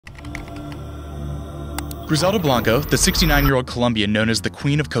Griselda Blanco, the 69-year-old Colombian known as the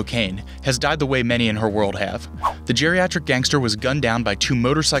Queen of Cocaine, has died the way many in her world have. The geriatric gangster was gunned down by two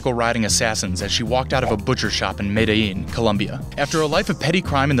motorcycle-riding assassins as she walked out of a butcher shop in Medellin, Colombia. After a life of petty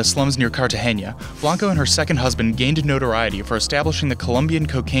crime in the slums near Cartagena, Blanco and her second husband gained notoriety for establishing the Colombian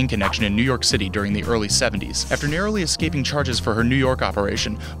cocaine connection in New York City during the early 70s. After narrowly escaping charges for her New York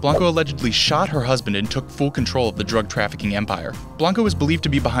operation, Blanco allegedly shot her husband and took full control of the drug trafficking empire. Blanco is believed to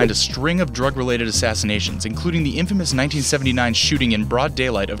be behind a string of drug-related assassinations, including the infamous 1979 shooting in broad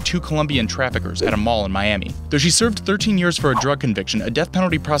daylight of two Colombian traffickers at a mall in Miami. Though she served 13 years for a drug conviction, a death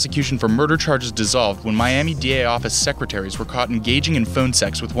penalty prosecution for murder charges dissolved when Miami D.A. office secretaries were caught engaging in phone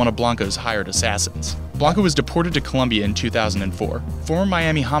sex with one of Blanco's hired assassins. Blanco was deported to Colombia in 2004. Former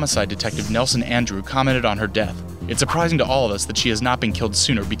Miami homicide detective Nelson Andreu commented on her death. "It's surprising to all of us that she has not been killed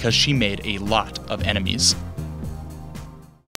sooner because she made a lot of enemies."